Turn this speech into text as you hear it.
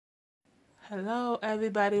Hello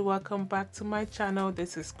everybody, welcome back to my channel.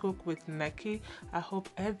 This is Cook with Nakie. I hope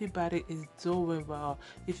everybody is doing well.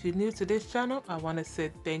 If you're new to this channel, I want to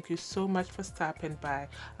say thank you so much for stopping by.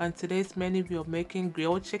 On today's menu, we are making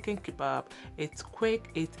grilled chicken kebab. It's quick,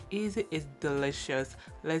 it's easy, it's delicious.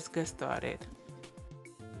 Let's get started.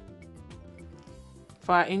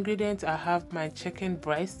 For our ingredients, I have my chicken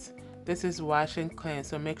breast. This is washed and clean,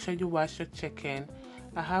 so make sure you wash your chicken.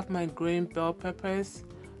 I have my green bell peppers,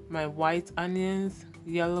 my white onions,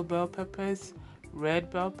 yellow bell peppers,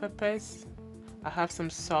 red bell peppers. I have some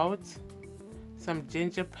salt, some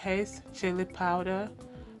ginger paste, chili powder,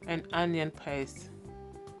 and onion paste.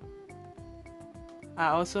 I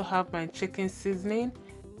also have my chicken seasoning.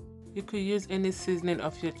 You could use any seasoning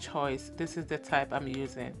of your choice. This is the type I'm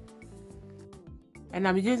using. And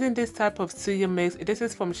I'm using this type of suya mix. This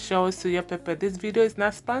is from Shell Suya Pepper. This video is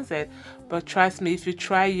not sponsored, but trust me, if you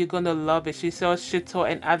try, you're gonna love it. She sells shito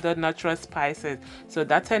and other natural spices. So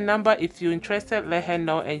that's her number. If you're interested, let her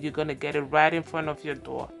know and you're gonna get it right in front of your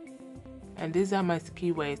door. And these are my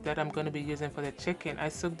skiways that I'm gonna be using for the chicken. I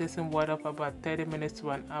soak this in water for about 30 minutes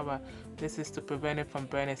to an hour. This is to prevent it from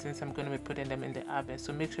burning since I'm gonna be putting them in the oven.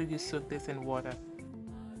 So make sure you soak this in water.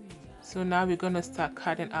 So now we're going to start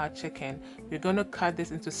cutting our chicken. We're going to cut this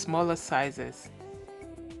into smaller sizes.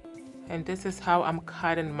 And this is how I'm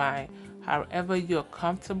cutting mine. However you're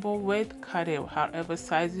comfortable with, cut it however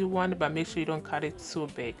size you want, but make sure you don't cut it too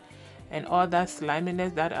big. And all that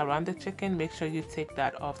sliminess that around the chicken, make sure you take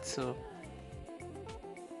that off too.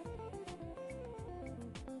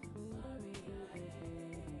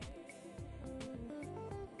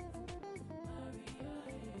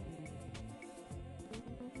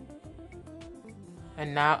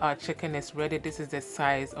 And now our chicken is ready. This is the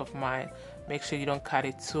size of mine. Make sure you don't cut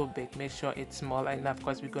it too big. Make sure it's small enough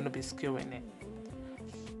because we're going to be skewing it.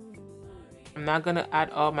 I'm now going to add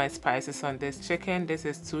all my spices on this chicken. This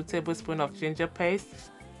is 2 tablespoons of ginger paste.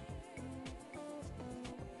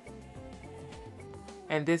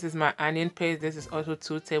 And this is my onion paste. This is also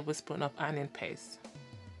 2 tablespoons of onion paste.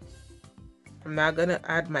 I'm now going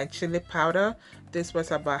to add my chili powder. This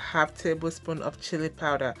was about half tablespoon of chili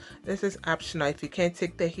powder. This is optional. If you can't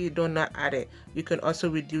take the heat, do not add it. You can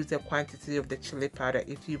also reduce the quantity of the chili powder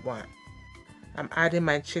if you want. I'm adding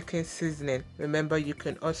my chicken seasoning. Remember, you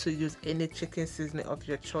can also use any chicken seasoning of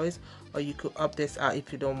your choice, or you could up this out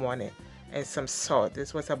if you don't want it. And some salt.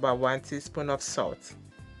 This was about 1 teaspoon of salt.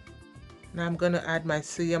 Now I'm going to add my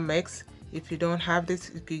suya mix. If you don't have this,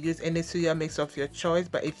 you can use any suya mix of your choice,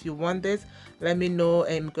 but if you want this, let me know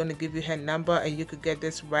and I'm going to give you her number and you could get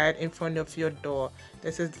this right in front of your door.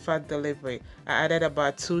 This is for delivery. I added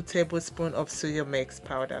about 2 tablespoons of suya mix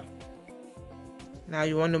powder. Now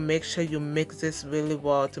you want to make sure you mix this really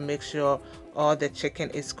well to make sure all the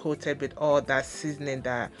chicken is coated with all that seasoning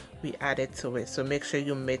that we added to it. So make sure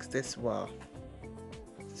you mix this well.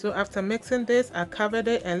 So after mixing this, I covered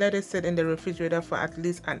it and let it sit in the refrigerator for at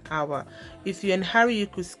least an hour. If you're in a hurry, you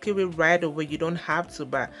could skew it right away. You don't have to,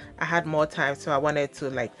 but I had more time, so I wanted to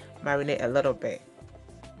marinate a little bit.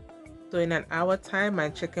 So in an hour time, my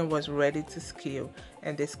chicken was ready to skew,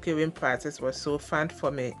 and the skewing process was so fun for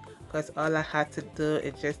me because all I had to do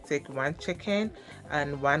is just take 1 chicken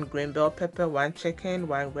and 1 green bell pepper, 1 chicken,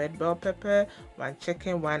 1 red bell pepper, 1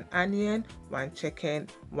 chicken, 1 onion, 1 chicken,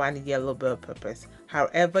 1 yellow bell peppers.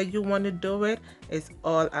 However you want to do it, it's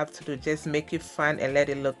all up to you. Just make it fun and let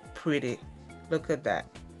it look pretty. Look at that.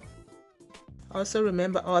 Also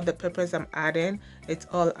remember, all the peppers I'm adding, it's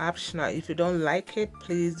all optional. If you don't like it,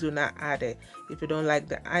 please do not add it. If you don't like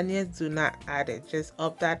the onions, do not add it. Just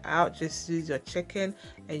up that out. Just use your chicken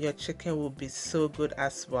and your chicken will be so good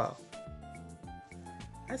as well.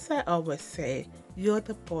 As I always say, you're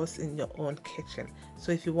the boss in your own kitchen.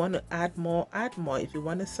 So if you want to add more, add more. If you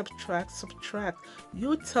want to subtract, subtract.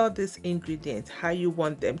 You tell these ingredients how you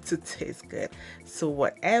want them to taste good. So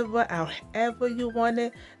however you want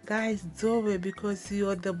it, guys, do it because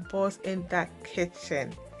you're the boss in that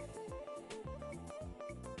kitchen.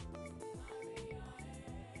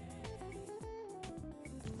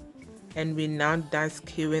 And we're now done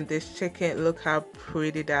skewing this chicken. Look how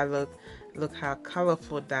pretty that looks. Look how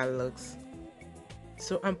colorful that looks.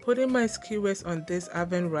 So I'm putting my skewers on this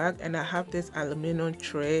oven rack and I have this aluminum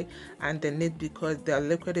tray underneath because the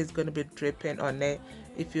liquid is going to be dripping on it.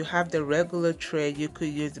 If you have the regular tray, you could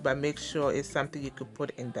use it, but make sure it's something you could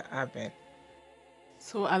put in the oven.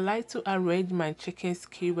 So I like to arrange my chicken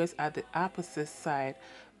skewers at the opposite side.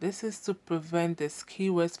 This is to prevent the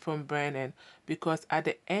skewers from burning because at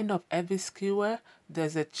the end of every skewer,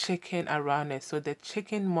 there's a chicken around it. So the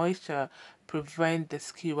chicken moisture prevents the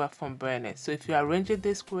skewer from burning. So if you arrange it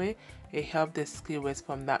this way, it helps the skewers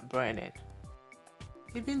from not burning.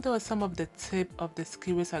 Even though some of the tip of the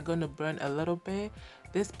skewers are going to burn a little bit,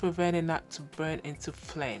 this prevents it not to burn into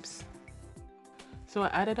flames. So I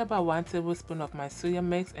added about 1 tablespoon of my soya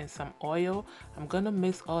mix and some oil. I'm going to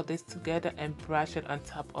mix all this together and brush it on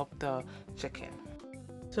top of the chicken.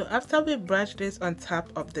 So after we brush this on top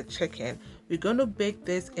of the chicken, we're going to bake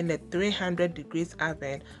this in a 300 degrees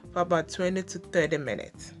oven for about 20 to 30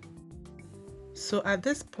 minutes. So at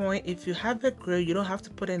this point, if you have a grill, you don't have to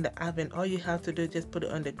put it in the oven. All you have to do is just put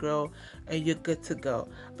it on the grill and you're good to go.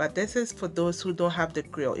 But this is for those who don't have the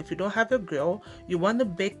grill. If you don't have a grill, you want to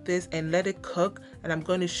bake this and let it cook, and I'm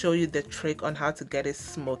going to show you the trick on how to get it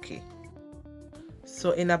smoky.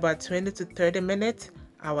 So in about 20 to 30 minutes,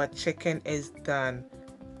 our chicken is done.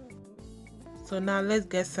 So now let's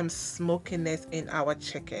get some smokiness in our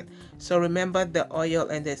chicken. So remember the oil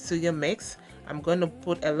and the soya mix. I'm going to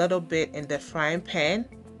put a little bit in the frying pan,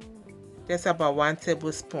 just about 1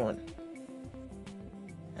 tablespoon.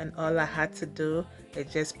 And all I had to do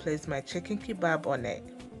is just place my chicken kebab on it.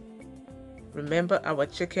 Remember, our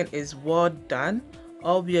chicken is well done.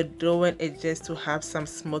 All we are doing is just to have some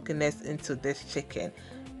smokiness into this chicken.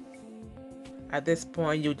 At this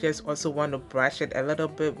point, you just also want to brush it a little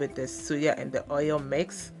bit with the soya and the oil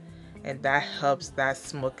mix, and that helps that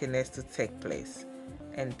smokiness to take place.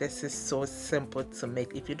 And this is so simple to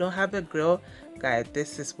make. If you don't have a grill, guys,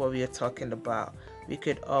 this is what we are talking about. We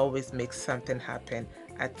could always make something happen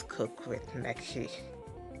at Cook with Nakie.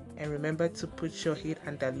 And remember to put your heat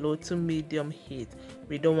under low to medium heat.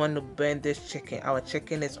 We don't want to burn this chicken. Our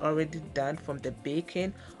chicken is already done from the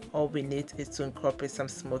baking. All we need is to incorporate some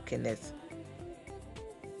smokiness.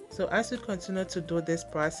 So as you continue to do this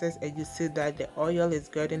process and you see that the oil is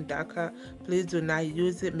getting darker, please do not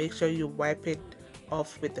use it. Make sure you wipe it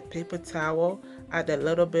off with a paper towel. Add a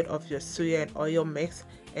little bit of your soya and oil mix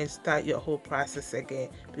and start your whole process again,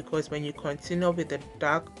 because when you continue with the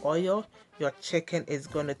dark oil, your chicken is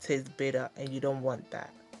going to taste bitter and you don't want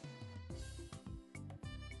that.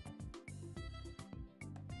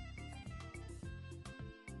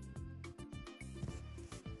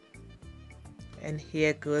 And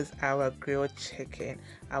here goes our grilled chicken.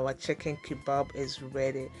 Our chicken kebab is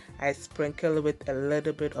ready. I sprinkle it with a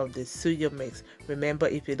little bit of the soya mix. Remember,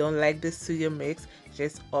 if you don't like the soya mix,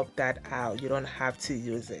 just opt that out. You don't have to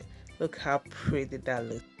use it. Look how pretty that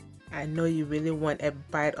looks. I know you really want a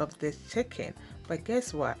bite of this chicken, but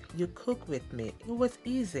guess what? You cook with me. It was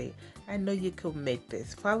easy. I know you could make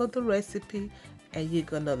this. Follow the recipe and you're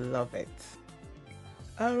gonna love it.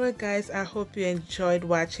 Alright guys, I hope you enjoyed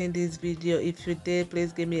watching this video. If you did,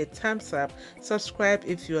 please give me a thumbs up. Subscribe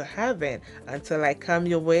if you haven't. Until I come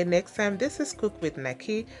your way next time, this is Cook with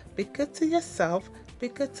Nakie. Be good to yourself, be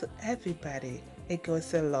good to everybody. It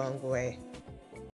goes a long way.